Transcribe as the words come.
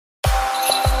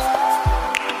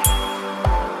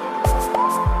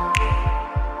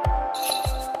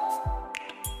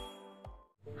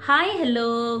Hi hello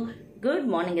good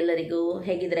morning ಎಲ್ಲರಿಗೂ.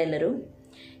 ಹೇಗಿದ್ರೆ ಎಲ್ಲರೂ?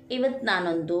 ಇವತ್ತು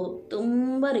ನಾನೊಂದು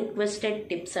ತುಂಬ ರಿಕ್ವೆಸ್ಟೆಡ್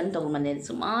ಟಿಪ್ಸನ್ನು ತೊಗೊಂಡ್ಬಂದಿದ್ದೀನಿ.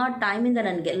 ಸುಮಾರು ಟೈಮಿಂದ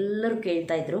ನನಗೆಲ್ಲರೂ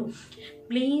ಕೇಳ್ತಾಯಿದ್ರು,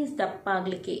 ಪ್ಲೀಸ್ ದಪ್ಪ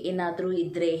ಆಗಲಿಕ್ಕೆ ಏನಾದರೂ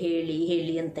ಇದ್ದರೆ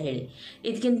ಹೇಳಿ ಅಂತ ಹೇಳಿ.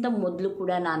 ಇದಕ್ಕಿಂತ ಮೊದಲು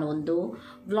ಕೂಡ ನಾನು ಒಂದು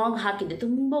ವ್ಲಾಗ್ ಹಾಕಿದ್ದೆ,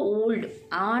 ತುಂಬ ಓಲ್ಡ್,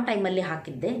 ಆ ಟೈಮಲ್ಲಿ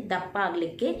ಹಾಕಿದ್ದೆ, ದಪ್ಪ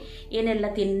ಆಗಲಿಕ್ಕೆ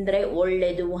ಏನೆಲ್ಲ ತಿಂದರೆ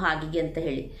ಒಳ್ಳೆಯದು ಹಾಗೆ ಅಂತ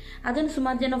ಹೇಳಿ. ಅದನ್ನು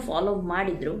ಸುಮಾರು ಜನ ಫಾಲೋ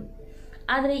ಮಾಡಿದರು.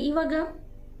 ಆದರೆ ಇವಾಗ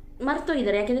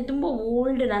ಮರ್ತೋಗಿದ್ದಾರೆ, ಯಾಕೆಂದರೆ ತುಂಬ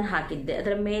ಓಲ್ಡ್ ನಾನು ಹಾಕಿದ್ದೆ.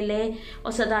 ಅದರ ಮೇಲೆ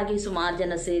ಹೊಸದಾಗಿ ಸುಮಾರು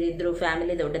ಜನ ಸೇರಿದ್ರು,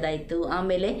 ಫ್ಯಾಮಿಲಿ ದೊಡ್ಡದಾಯಿತು.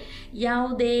 ಆಮೇಲೆ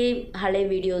ಯಾವುದೇ ಹಳೆ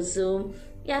ವೀಡಿಯೋಸು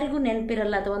ಯಾರಿಗೂ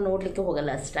ನೆನಪಿರಲ್ಲ ಅಥವಾ ನೋಡಲಿಕ್ಕೆ ಹೋಗಲ್ಲ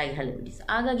ಅಷ್ಟಾಗಿ ಹಳೆ ವೀಡಿಯೋಸ್.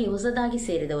 ಹಾಗಾಗಿ ಹೊಸದಾಗಿ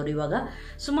ಸೇರಿದವರು ಇವಾಗ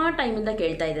ಸುಮಾರು ಟೈಮಿಂದ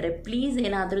ಕೇಳ್ತಾ ಇದ್ದಾರೆ, ಪ್ಲೀಸ್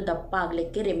ಏನಾದರೂ ದಪ್ಪ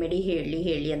ಆಗಲಿಕ್ಕೆ ರೆಮಿಡಿ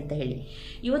ಹೇಳಿ ಅಂತ ಹೇಳಿ.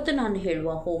 ಇವತ್ತು ನಾನು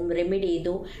ಹೇಳುವ ಹೋಮ್ ರೆಮಿಡಿ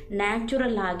ಇದು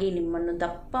ನ್ಯಾಚುರಲ್ ಆಗಿ ನಿಮ್ಮನ್ನು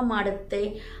ದಪ್ಪ ಮಾಡುತ್ತೆ,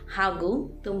 ಹಾಗೂ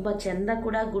ತುಂಬ ಚೆಂದ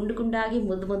ಕೂಡ ಗುಂಡಾಗಿ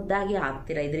ಮುದ್ದಾಗಿ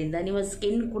ಆಗ್ತೀರ. ಇದರಿಂದ ನಿಮ್ಮ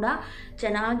ಸ್ಕಿನ್ ಕೂಡ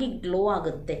ಚೆನ್ನಾಗಿ ಗ್ಲೋ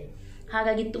ಆಗುತ್ತೆ.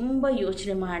 ಹಾಗಾಗಿ ತುಂಬ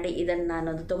ಯೋಚನೆ ಮಾಡಿ ಇದನ್ನು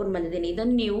ನಾನೊಂದು ತೊಗೊಂಡು ಬಂದಿದ್ದೀನಿ.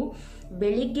 ಇದನ್ನು ನೀವು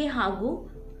ಬೆಳಿಗ್ಗೆ ಹಾಗೂ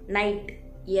ನೈಟ್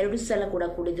 2 ಸಲ ಕೂಡ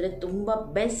ಕುಡಿದರೆ ತುಂಬ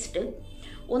ಬೆಸ್ಟ್.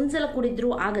 ಒಂದು ಸಲ ಕುಡಿದ್ರೂ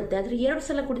ಆಗುತ್ತೆ, ಆದರೆ 2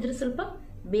 ಸಲ ಕುಡಿದ್ರೆ ಸ್ವಲ್ಪ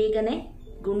ಬೇಗನೆ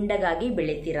ಗುಂಡಗಾಗಿ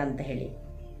ಬೆಳಿತೀರ ಅಂತ ಹೇಳಿ.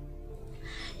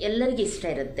 ಎಲ್ಲರಿಗೂ ಇಷ್ಟ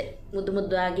ಇರುತ್ತೆ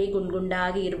ಮುದ್ದಾಗಿ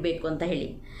ಗುಂಡಾಗಿ ಇರಬೇಕು ಅಂತ ಹೇಳಿ.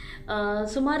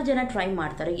 ಸುಮಾರು ಜನ ಟ್ರೈ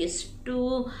ಮಾಡ್ತಾರೆ. ಎಷ್ಟು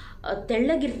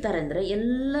ತೆಳ್ಳಗಿರ್ತಾರೆ ಅಂದರೆ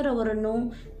ಎಲ್ಲರೂ ಅವರನ್ನು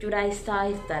ಚುಡಾಯಿಸ್ತಾ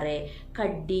ಇರ್ತಾರೆ.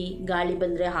 ಕಡ್ಡಿ ಗಾಳಿ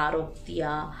ಬಂದರೆ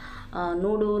ಹಾರೋಗ್ತೀಯಾ,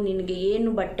 ನೋಡು ನಿನಗೆ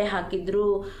ಏನು ಬಟ್ಟೆ ಹಾಕಿದ್ರೂ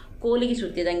ಕೋಲಿಗೆ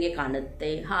ಸುತ್ತಿದಂಗೆ ಕಾಣುತ್ತೆ,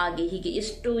 ಹಾಗೆ ಹೀಗೆ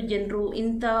ಎಷ್ಟು ಜನರು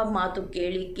ಇಂಥ ಮಾತು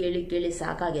ಕೇಳಿ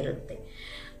ಸಾಕಾಗಿರುತ್ತೆ.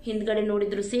 ಹಿಂದ್ಗಡೆ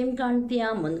ನೋಡಿದ್ರು ಸೇಮ್ ಕಾಣ್ತೀಯಾ,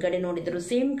 ಮುಂದ್ಗಡೆ ನೋಡಿದ್ರು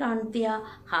ಸೇಮ್ ಕಾಣ್ತೀಯಾ,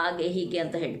 ಹಾಗೆ ಹೀಗೆ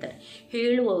ಅಂತ ಹೇಳ್ತಾರೆ.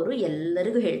 ಹೇಳುವವರು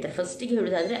ಎಲ್ಲರಿಗೂ ಹೇಳ್ತಾರೆ. ಫಸ್ಟಿಗೆ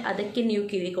ಹೇಳೋದಾದರೆ ಅದಕ್ಕೆ ನೀವು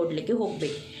ಕಿವಿ ಕೊಡಲಿಕ್ಕೆ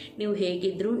ಹೋಗಬೇಕು. ನೀವು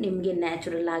ಹೇಗಿದ್ದರೂ ನಿಮಗೆ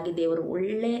ನ್ಯಾಚುರಲ್ ಆಗಿ ದೇವರು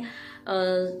ಒಳ್ಳೆ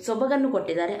ಸೊಬಗನ್ನು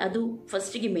ಕೊಟ್ಟಿದ್ದಾರೆ, ಅದು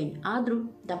ಫಸ್ಟಿಗೆ ಮೇನ್. ಆದರೂ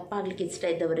ದಪ್ಪ ಆಗಲಿಕ್ಕೆ ಇಷ್ಟ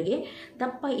ಇದ್ದವರಿಗೆ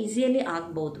ದಪ್ಪ ಈಸಿಯಲ್ಲಿ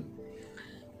ಆಗ್ಬೋದು.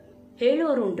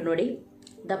 ಹೇಳುವವರು ಉಂಟು ನೋಡಿ,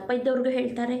 ದಪ್ಪ ಇದ್ದವ್ರಿಗೂ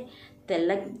ಹೇಳ್ತಾರೆ,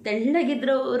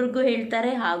 ತೆಳ್ಳಗಿದ್ರವ್ರಿಗೂ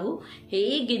ಹೇಳ್ತಾರೆ, ಹಾಗೂ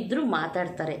ಹೇಗಿದ್ದರೂ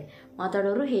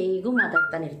ಮಾತಾಡೋರು ಹೇಗೂ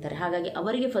ಮಾತಾಡ್ತಾನೆ ಇರ್ತಾರೆ. ಹಾಗಾಗಿ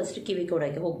ಅವರಿಗೆ ಫಸ್ಟ್ ಕಿವಿ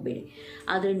ಕೊಡೋಕ್ಕೆ ಹೋಗಬೇಡಿ.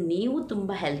 ಆದರೆ ನೀವು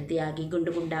ತುಂಬ ಹೆಲ್ತಿಯಾಗಿ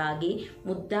ಗುಂಡಾಗಿ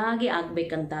ಮುದ್ದಾಗಿ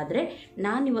ಆಗಬೇಕಂತಾದರೆ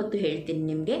ನಾನಿವತ್ತು ಹೇಳ್ತೀನಿ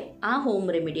ನಿಮಗೆ ಆ ಹೋಮ್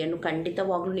ರೆಮಿಡಿಯನ್ನು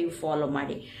ಖಂಡಿತವಾಗ್ಲೂ ನೀವು ಫಾಲೋ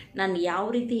ಮಾಡಿ. ನಾನು ಯಾವ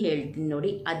ರೀತಿ ಹೇಳ್ತೀನಿ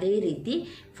ನೋಡಿ, ಅದೇ ರೀತಿ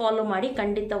ಫಾಲೋ ಮಾಡಿ,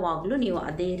 ಖಂಡಿತವಾಗ್ಲೂ ನೀವು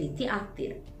ಅದೇ ರೀತಿ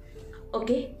ಆಗ್ತೀರ.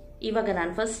 ಓಕೆ, ಇವಾಗ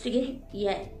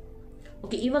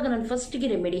ನಾನು ಫಸ್ಟಿಗೆ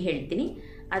ರೆಮಿಡಿ ಹೇಳ್ತೀನಿ,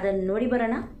 ಅದನ್ನು ನೋಡಿ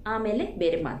ಬರೋಣ, ಆಮೇಲೆ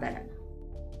ಬೇರೆ ಮಾತಾಡೋಣ.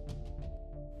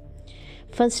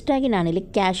 ಫಸ್ಟಾಗಿ ನಾನಿಲ್ಲಿ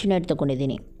ಕ್ಯಾಶ್ಯೂನಟ್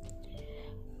ತೊಗೊಂಡಿದ್ದೀನಿ.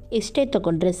 ಇಷ್ಟೇ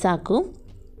ತೊಗೊಂಡ್ರೆ ಸಾಕು.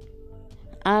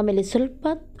 ಆಮೇಲೆ ಸ್ವಲ್ಪ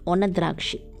ಒಣ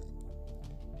ದ್ರಾಕ್ಷಿ,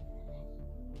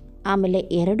 ಆಮೇಲೆ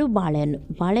 2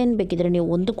 ಬಾಳೆಹಣ್ಣು ಬೇಕಿದ್ರೆ ನೀವು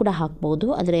 1 ಕೂಡ ಹಾಕ್ಬೋದು,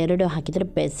 ಆದರೆ 2 ಹಾಕಿದರೆ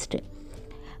ಬೆಸ್ಟ್.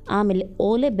 ಆಮೇಲೆ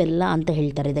ಓಲೆ ಬೆಲ್ಲ ಅಂತ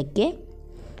ಹೇಳ್ತಾರೆ ಇದಕ್ಕೆ.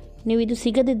 ನೀವು ಇದು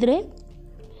ಸಿಗದಿದ್ದರೆ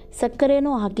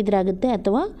ಸಕ್ಕರೆನೂ ಹಾಕಿದರೆ ಆಗುತ್ತೆ,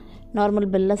 ಅಥವಾ ನಾರ್ಮಲ್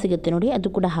ಬೆಲ್ಲ ಸಿಗುತ್ತೆ ನೋಡಿ, ಅದು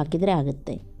ಕೂಡ ಹಾಕಿದರೆ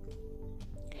ಆಗುತ್ತೆ.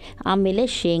 ಆಮೇಲೆ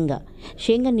ಶೇಂಗಾ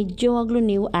ನಿಜವಾಗ್ಲೂ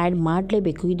ನೀವು ಆ್ಯಡ್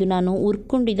ಮಾಡಲೇಬೇಕು. ಇದು ನಾನು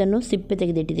ಹುರ್ಕೊಂಡು ಇದನ್ನು ಸಿಪ್ಪೆ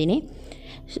ತೆಗೆದಿಟ್ಟಿದ್ದೀನಿ.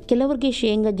 ಕೆಲವರಿಗೆ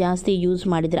ಶೇಂಗಾ ಜಾಸ್ತಿ ಯೂಸ್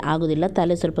ಮಾಡಿದರೆ ಆಗೋದಿಲ್ಲ,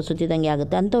 ತಲೆ ಸ್ವಲ್ಪ ಸುತ್ತಿದಂಗೆ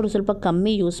ಆಗುತ್ತೆ, ಅಂಥವ್ರು ಸ್ವಲ್ಪ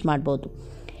ಕಮ್ಮಿ ಯೂಸ್ ಮಾಡ್ಬೋದು.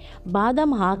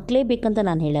 ಬಾದಾಮ್ ಹಾಕಲೇಬೇಕಂತ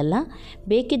ನಾನು ಹೇಳಲ್ಲ,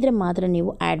 ಬೇಕಿದ್ದರೆ ಮಾತ್ರ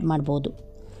ನೀವು ಆ್ಯಡ್ ಮಾಡ್ಬೋದು.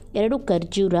 2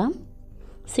 ಖರ್ಜೂರ,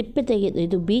 ಸಿಪ್ಪೆ ತೆಗೆದು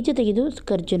ಇದು ಬೀಜ ತೆಗೆದು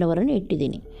ಖರ್ಜೂರವನ್ನು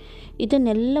ಇಟ್ಟಿದ್ದೀನಿ.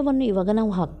 ಇದನ್ನೆಲ್ಲವನ್ನು ಇವಾಗ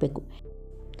ನಾವು ಹಾಕಬೇಕು.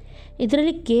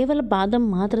 ಇದರಲ್ಲಿ ಕೇವಲ ಬಾದಾಮ್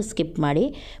ಮಾತ್ರ ಸ್ಕಿಪ್ ಮಾಡಿ,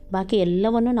 ಬಾಕಿ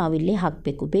ಎಲ್ಲವನ್ನು ನಾವಿಲ್ಲಿ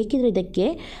ಹಾಕಬೇಕು. ಬೇಕಿದ್ರೆ ಇದಕ್ಕೆ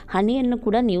ಹನಿಯನ್ನು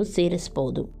ಕೂಡ ನೀವು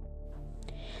ಸೇರಿಸ್ಬೋದು.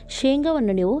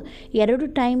 ಶೇಂಗಾವನ್ನು ನೀವು 2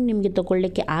 ಟೈಮ್ ನಿಮಗೆ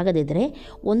ತಗೊಳ್ಳಿಕ್ಕೆ ಆಗದಿದ್ದರೆ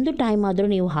 1 ಟೈಮ್ ಆದರೂ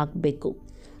ನೀವು ಹಾಕಬೇಕು.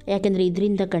 ಯಾಕೆಂದರೆ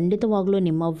ಇದರಿಂದ ಖಂಡಿತವಾಗ್ಲೂ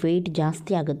ನಿಮ್ಮ ವೆಯ್ಟ್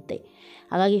ಜಾಸ್ತಿ ಆಗುತ್ತೆ.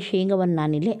 ಹಾಗಾಗಿ ಶೇಂಗಾವನ್ನು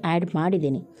ನಾನಿಲ್ಲಿ ಆ್ಯಡ್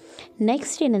ಮಾಡಿದ್ದೀನಿ.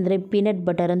 ನೆಕ್ಸ್ಟ್ ಏನಂದರೆ ಪೀನಟ್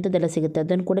ಬಟರ್ ಅಂಥದ್ದೆಲ್ಲ ಸಿಗುತ್ತೆ,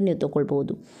 ಅದನ್ನು ಕೂಡ ನೀವು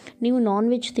ತೊಗೊಳ್ಬೋದು. ನೀವು ನಾನ್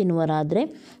ವೆಜ್ ತಿನ್ನುವರಾದರೆ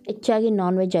ಹೆಚ್ಚಾಗಿ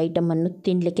ನಾನ್ ವೆಜ್ ಐಟಮನ್ನು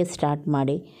ತಿನ್ನಲಿಕ್ಕೆ ಸ್ಟಾರ್ಟ್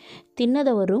ಮಾಡಿ.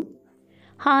 ತಿನ್ನದವರು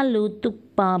ಹಾಲು,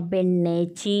 ತುಪ್ಪ, ಬೆಣ್ಣೆ,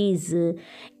 ಚೀಸ್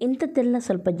ಇಂಥದ್ದೆಲ್ಲ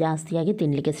ಸ್ವಲ್ಪ ಜಾಸ್ತಿಯಾಗಿ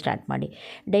ತಿನ್ನಲಿಕ್ಕೆ ಸ್ಟಾರ್ಟ್ ಮಾಡಿ.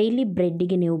 ಡೈಲಿ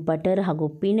ಬ್ರೆಡ್ಡಿಗೆ ನೀವು ಬಟರ್ ಹಾಗೂ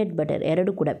ಪೀನಟ್ ಬಟರ್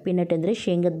 2 ಕೂಡ, ಪೀನಟ್ ಅಂದರೆ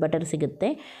ಶೇಂಗದ ಬಟರ್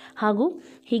ಸಿಗುತ್ತೆ, ಹಾಗೂ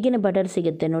ಹೀಗಿನ ಬಟರ್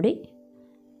ಸಿಗುತ್ತೆ ನೋಡಿ,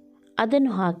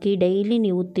 ಅದನ್ನು ಹಾಕಿ ಡೈಲಿ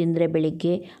ನೀವು ತಿಂದರೆ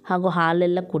ಬೆಳಿಗ್ಗೆ, ಹಾಗೂ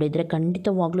ಹಾಲೆಲ್ಲ ಕುಡಿದರೆ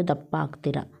ಖಂಡಿತವಾಗ್ಲೂ ದಪ್ಪ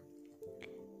ಆಗ್ತೀರ.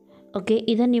 ಓಕೆ,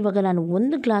 ಇದನ್ನು ಇವಾಗ ನಾನು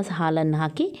 1 ಗ್ಲಾಸ್ ಹಾಲನ್ನು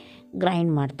ಹಾಕಿ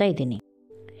ಗ್ರೈಂಡ್ ಮಾಡ್ತಾ ಇದ್ದೀನಿ.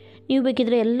 ನೀವು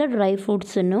ಬೇಕಿದ್ರೆ ಎಲ್ಲ ಡ್ರೈ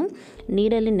ಫ್ರೂಟ್ಸನ್ನು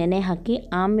ನೀರಲ್ಲಿ ನೆನೆ ಹಾಕಿ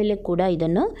ಆಮೇಲೆ ಕೂಡ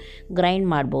ಇದನ್ನು ಗ್ರೈಂಡ್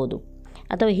ಮಾಡ್ಬೋದು,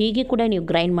 ಅಥವಾ ಹೀಗೆ ಕೂಡ ನೀವು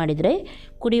ಗ್ರೈಂಡ್ ಮಾಡಿದರೆ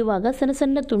ಕುಡಿಯುವಾಗ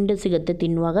ಸಣ್ಣ ತುಂಡು ಸಿಗುತ್ತೆ,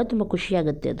 ತಿನ್ನುವಾಗ ತುಂಬ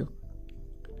ಖುಷಿಯಾಗುತ್ತೆ ಅದು.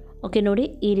 ಓಕೆ ನೋಡಿ,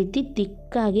 ಈ ರೀತಿ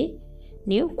ತಿಕ್ಕಾಗಿ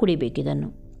ನೀವು ಕುಡಿಬೇಕಿದನ್ನು.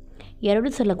 2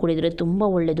 ಸಲ ಕುಡಿದರೆ ತುಂಬ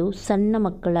ಒಳ್ಳೆಯದು. ಸಣ್ಣ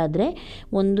ಮಕ್ಕಳಾದರೆ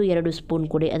 1-2 ಸ್ಪೂನ್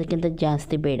ಕುಡಿ, ಅದಕ್ಕಿಂತ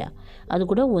ಜಾಸ್ತಿ ಬೇಡ. ಅದು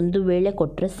ಕೂಡ 1 ವೇಳೆ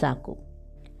ಕೊಟ್ಟರೆ ಸಾಕು.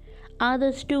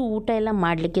 ಆದಷ್ಟು ಊಟ ಎಲ್ಲ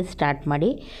ಮಾಡಲಿಕ್ಕೆ ಸ್ಟಾರ್ಟ್ ಮಾಡಿ.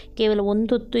 ಕೇವಲ 1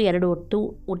 ಹೊತ್ತು 2 ಹೊತ್ತು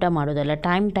ಊಟ ಮಾಡೋದಲ್ಲ,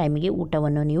 ಟೈಮಿಗೆ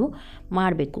ಊಟವನ್ನು ನೀವು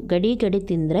ಮಾಡಬೇಕು. ಗಡಿ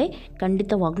ತಿಂದರೆ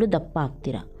ಖಂಡಿತವಾಗ್ಲೂ ದಪ್ಪ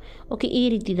ಆಗ್ತೀರಾ. ಓಕೆ, ಈ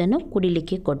ರೀತಿ ಇದನ್ನು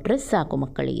ಕುಡಿಲಿಕ್ಕೆ ಕೊಟ್ಟರೆ ಸಾಕು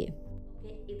ಮಕ್ಕಳಿಗೆ.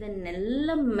 ಇದನ್ನೆಲ್ಲ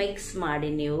ಮಿಕ್ಸ್ ಮಾಡಿ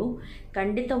ನೀವು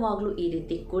ಖಂಡಿತವಾಗ್ಲೂ ಈ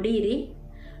ರೀತಿ ಕುಡೀರಿ.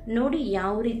 ನೋಡಿ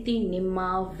ಯಾವ ರೀತಿ ನಿಮ್ಮ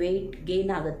ವೆಯ್ಟ್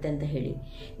ಗೇನ್ ಆಗುತ್ತೆ ಅಂತ ಹೇಳಿ.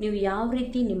 ನೀವು ಯಾವ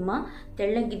ರೀತಿ ನಿಮ್ಮ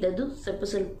ತೆಳ್ಳಗಿದ್ದದ್ದು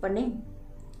ಸ್ವಲ್ಪನೇ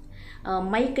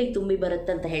ಮೈ ಕೈ ತುಂಬಿ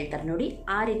ಬರುತ್ತೆ ಅಂತ ಹೇಳ್ತಾರೆ ನೋಡಿ,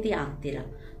 ಆ ರೀತಿ ಆಗ್ತೀರಾ.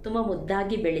 ತುಂಬ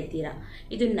ಮುದ್ದಾಗಿ ಬೆಳಿತೀರಾ.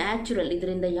 ಇದು ನ್ಯಾಚುರಲ್,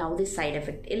 ಇದರಿಂದ ಯಾವುದೇ ಸೈಡ್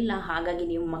ಎಫೆಕ್ಟ್ ಇಲ್ಲ. ಹಾಗಾಗಿ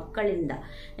ನೀವು ಮಕ್ಕಳಿಂದ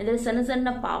ಅಂದರೆ ಸಣ್ಣ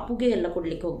ಪಾಪುಗೆ ಎಲ್ಲ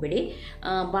ಕೊಡಲಿಕ್ಕೆ ಹೋಗಬೇಡಿ.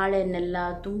 ಬಾಳೆಹಣ್ಣೆಲ್ಲ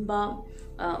ತುಂಬ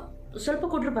ಸ್ವಲ್ಪ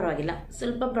ಕೊಟ್ಟರು ಪರವಾಗಿಲ್ಲ,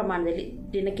 ಸ್ವಲ್ಪ ಪ್ರಮಾಣದಲ್ಲಿ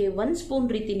ದಿನಕ್ಕೆ 1 ಸ್ಪೂನ್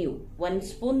ರೀತಿ ನೀವು 1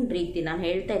 ಸ್ಪೂನ್ ರೀತಿ ನಾನು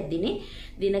ಹೇಳ್ತಾ ಇದ್ದೀನಿ,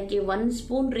 ದಿನಕ್ಕೆ 1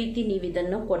 ಸ್ಪೂನ್ ರೀತಿ ನೀವು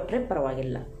ಇದನ್ನು ಕೊಟ್ಟರೆ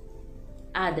ಪರವಾಗಿಲ್ಲ.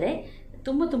 ಆದರೆ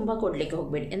ತುಂಬ ಕೊಡಲಿಕ್ಕೆ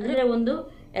ಹೋಗಬೇಡಿ. ಅಂದರೆ ಒಂದು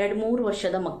 2-3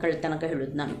 ವರ್ಷದ ಮಕ್ಕಳ ತನಕ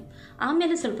ಹೇಳೋದು ನಾನು.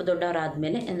 ಆಮೇಲೆ ಸ್ವಲ್ಪ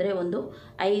ದೊಡ್ಡವರಾದಮೇಲೆ ಅಂದರೆ ಒಂದು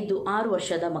 5-6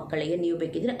 ವರ್ಷದ ಮಕ್ಕಳಿಗೆ ನೀವು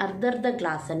ಬೇಕಿದ್ರೆ ಅರ್ಧ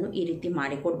ಗ್ಲಾಸನ್ನು ಈ ರೀತಿ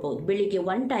ಮಾಡಿ ಕೊಡ್ಬೋದು. ಬೆಳಿಗ್ಗೆ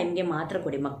 1 ಟೈಮ್ಗೆ ಮಾತ್ರ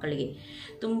ಕೊಡಿ ಮಕ್ಕಳಿಗೆ,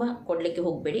 ತುಂಬ ಕೊಡಲಿಕ್ಕೆ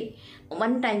ಹೋಗಬೇಡಿ.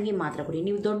 1 ಟೈಮ್ಗೆ ಮಾತ್ರ ಕೊಡಿ.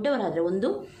 ನೀವು ದೊಡ್ಡವರಾದರೆ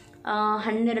ಒಂದು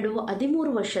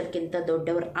 12-13 ವರ್ಷಕ್ಕಿಂತ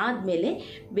ದೊಡ್ಡವರು ಆದಮೇಲೆ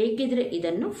ಬೇಕಿದ್ರೆ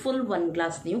ಇದನ್ನು ಫುಲ್ 1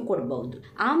 ಗ್ಲಾಸ್ ನೀವು ಕೊಡ್ಬೋದು.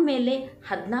 ಆಮೇಲೆ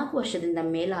 14 ವರ್ಷದಿಂದ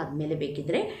ಮೇಲಾದಮೇಲೆ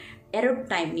ಬೇಕಿದ್ರೆ 2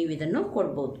 ಟೈಮ್ ನೀವು ಇದನ್ನು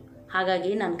ಕೊಡ್ಬೋದು. ಹಾಗಾಗಿ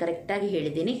ನಾನು ಕರೆಕ್ಟಾಗಿ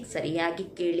ಹೇಳಿದ್ದೀನಿ, ಸರಿಯಾಗಿ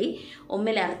ಕೇಳಿ.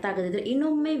 ಒಮ್ಮೆಲೆ ಅರ್ಥ ಆಗದಿದ್ದರೆ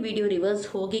ಇನ್ನೊಮ್ಮೆ ವಿಡಿಯೋ ರಿವರ್ಸ್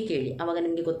ಹೋಗಿ ಕೇಳಿ, ಆವಾಗ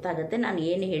ನಿಮಗೆ ಗೊತ್ತಾಗುತ್ತೆ ನಾನು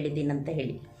ಏನು ಹೇಳಿದ್ದೀನಿ ಅಂತ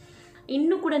ಹೇಳಿ.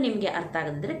 ಇನ್ನೂ ಕೂಡ ನಿಮಗೆ ಅರ್ಥ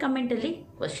ಆಗದಿದ್ದರೆ ಕಮೆಂಟಲ್ಲಿ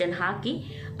ಕ್ವಶನ್ ಹಾಕಿ,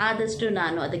 ಆದಷ್ಟು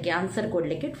ನಾನು ಅದಕ್ಕೆ ಆನ್ಸರ್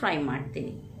ಕೊಡಲಿಕ್ಕೆ ಟ್ರೈ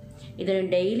ಮಾಡ್ತೀನಿ. ಇದನ್ನು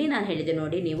ಡೈಲಿ ನಾನು ಹೇಳಿದೆ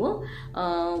ನೋಡಿ, ನೀವು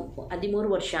 13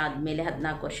 ವರ್ಷ ಆದಮೇಲೆ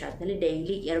 14 ವರ್ಷ ಆದಮೇಲೆ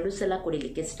ಡೈಲಿ 2 ಸಲ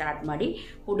ಕುಡಿಲಿಕ್ಕೆ ಸ್ಟಾರ್ಟ್ ಮಾಡಿ.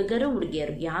 ಹುಡುಗರು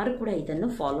ಹುಡುಗಿಯರು ಯಾರು ಕೂಡ ಇದನ್ನು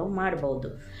ಫಾಲೋ ಮಾಡ್ಬೋದು.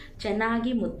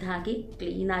 ಚೆನ್ನಾಗಿ ಮುದ್ದಾಗಿ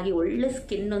ಕ್ಲೀನಾಗಿ ಒಳ್ಳೆ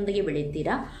ಸ್ಕಿನ್ನೊಂದಿಗೆ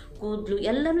ಬೆಳೀತೀರಾ. ಕೂದಲು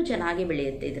ಎಲ್ಲನೂ ಚೆನ್ನಾಗಿ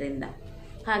ಬೆಳೆಯುತ್ತೆ ಇದರಿಂದ.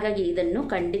 ಹಾಗಾಗಿ ಇದನ್ನು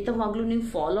ಖಂಡಿತವಾಗ್ಲೂ ನೀವು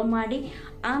ಫಾಲೋ ಮಾಡಿ.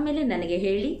 ಆಮೇಲೆ ನನಗೆ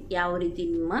ಹೇಳಿ ಯಾವ ರೀತಿ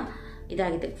ನಿಮ್ಮ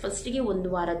ಇದಾಗಿದೆ. ಫಸ್ಟಿಗೆ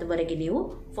 1 ವಾರದವರೆಗೆ ನೀವು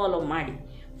ಫಾಲೋ ಮಾಡಿ.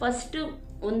 ಫಸ್ಟು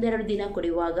 1-2 ದಿನ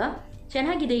ಕುಡಿಯುವಾಗ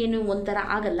ಚೆನ್ನಾಗಿದೆ, ಏನು ಒಂಥರ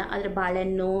ಆಗಲ್ಲ. ಆದರೆ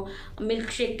ಬಾಳೆಹಣ್ಣು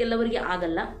ಮಿಲ್ಕ್ ಶೇಕ್ ಕೆಲವರಿಗೆ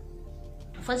ಆಗಲ್ಲ.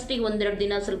 ಫಸ್ಟಿಗೆ 1-2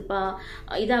 ದಿನ ಸ್ವಲ್ಪ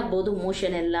ಇದಾಗ್ಬೋದು,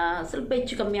 ಮೋಷನ್ ಎಲ್ಲ ಸ್ವಲ್ಪ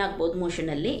ಹೆಚ್ಚು ಕಮ್ಮಿ ಆಗ್ಬೋದು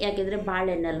ಮೋಷನಲ್ಲಿ. ಯಾಕೆಂದರೆ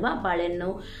ಬಾಳೆಹಣ್ಣಲ್ವಾ, ಬಾಳೆಹಣ್ಣು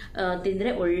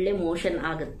ತಿಂದರೆ ಒಳ್ಳೆ ಮೋಷನ್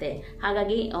ಆಗುತ್ತೆ.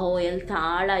 ಹಾಗಾಗಿ ಹೆಲ್ತ್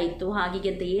ಹಾಳಾಯಿತು ಹಾಗೆ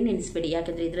ಅಂತ ಏನು ಎನಿಸ್ಬೇಡಿ.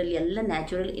 ಯಾಕೆಂದರೆ ಇದರಲ್ಲಿ ಎಲ್ಲ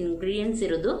ನ್ಯಾಚುರಲ್ ಇಂಗ್ರೀಡಿಯೆಂಟ್ಸ್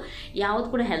ಇರೋದು, ಯಾವುದು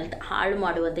ಕೂಡ ಹೆಲ್ತ್ ಹಾಳು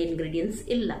ಮಾಡುವಂಥ ಇಂಗ್ರೀಡಿಯೆಂಟ್ಸ್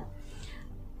ಇಲ್ಲ.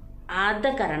 ಆದ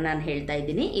ಕಾರಣ ನಾನು ಹೇಳ್ತಾ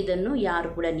ಇದ್ದೀನಿ, ಇದನ್ನು ಯಾರು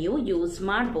ಕೂಡ ನೀವು ಯೂಸ್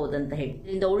ಮಾಡ್ಬೋದು ಅಂತ ಹೇಳಿ.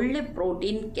 ಇದರಿಂದ ಒಳ್ಳೆ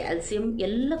ಪ್ರೋಟೀನ್, ಕ್ಯಾಲ್ಸಿಯಂ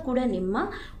ಎಲ್ಲ ಕೂಡ ನಿಮ್ಮ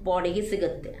ಬಾಡಿಗೆ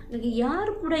ಸಿಗುತ್ತೆ. ಹಾಗಾಗಿ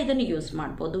ಯಾರು ಕೂಡ ಇದನ್ನು ಯೂಸ್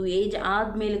ಮಾಡ್ಬೋದು. ಏಜ್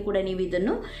ಆದಮೇಲೆ ಕೂಡ ನೀವು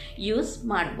ಇದನ್ನು ಯೂಸ್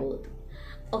ಮಾಡ್ಬೋದು.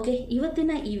 ಓಕೆ,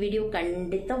 ಇವತ್ತಿನ ಈ ವಿಡಿಯೋ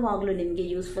ಖಂಡಿತವಾಗ್ಲೂ ನಿಮಗೆ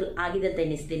ಯೂಸ್ಫುಲ್ ಆಗಿದೆ ಅಂತ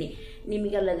ಎನಿಸ್ತೀನಿ.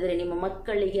 ನಿಮಗಲ್ಲದ್ರೆ ನಿಮ್ಮ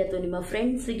ಮಕ್ಕಳಿಗೆ ಅಥವಾ ನಿಮ್ಮ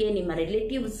ಫ್ರೆಂಡ್ಸಿಗೆ, ನಿಮ್ಮ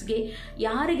ರಿಲೇಟಿವ್ಸ್ಗೆ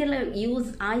ಯಾರಿಗೆಲ್ಲ ಯೂಸ್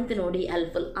ಆಯ್ತು ನೋಡಿ,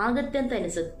 ಹೆಲ್ಪ್ಫುಲ್ ಆಗುತ್ತೆ ಅಂತ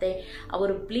ಅನಿಸುತ್ತೆ,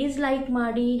 ಅವರು ಪ್ಲೀಸ್ ಲೈಕ್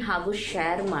ಮಾಡಿ ಹಾಗೂ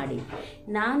ಶೇರ್ ಮಾಡಿ.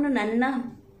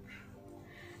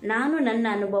 ನಾನು ನನ್ನ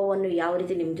ಅನುಭವವನ್ನು ಯಾವ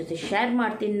ರೀತಿ ನಿಮ್ಮ ಜೊತೆ ಶೇರ್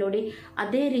ಮಾಡ್ತೀನಿ ನೋಡಿ,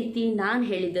 ಅದೇ ರೀತಿ ನಾನು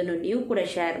ಹೇಳಿದ್ದನ್ನು ನೀವು ಕೂಡ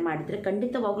ಶೇರ್ ಮಾಡಿದರೆ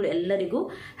ಖಂಡಿತವಾಗ್ಲೂ ಎಲ್ಲರಿಗೂ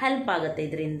ಹೆಲ್ಪ್ ಆಗುತ್ತೆ.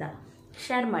 ಇದರಿಂದ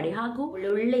ಶೇರ್ ಮಾಡಿ. ಹಾಗೂ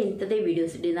ಒಳ್ಳೊಳ್ಳೆ ಇಂಥದೇ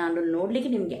ವಿಡಿಯೋಸ್ ನಾನು ನೋಡಲಿಕ್ಕೆ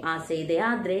ನಿಮಗೆ ಆಸೆ ಇದೆ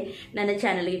ಆದರೆ ನನ್ನ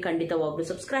ಚಾನಲ್ಗೆ ಖಂಡಿತವಾಗ್ಲೂ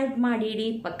ಸಬ್ಸ್ಕ್ರೈಬ್ ಮಾಡಿಡಿ.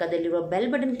 ಪಕ್ಕದಲ್ಲಿರುವ ಬೆಲ್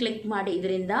ಬಟನ್ ಕ್ಲಿಕ್ ಮಾಡಿ.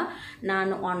 ಇದರಿಂದ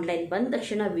ನಾನು ಆನ್ಲೈನ್ ಬಂದ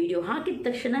ತಕ್ಷಣ, ವಿಡಿಯೋ ಹಾಕಿದ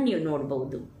ತಕ್ಷಣ ನೀವು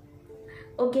ನೋಡ್ಬೋದು.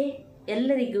 ಓಕೆ,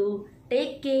 ಎಲ್ಲರಿಗೂ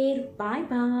ಟೇಕ್ ಕೇರ್. ಬಾಯ್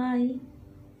ಬಾಯ್.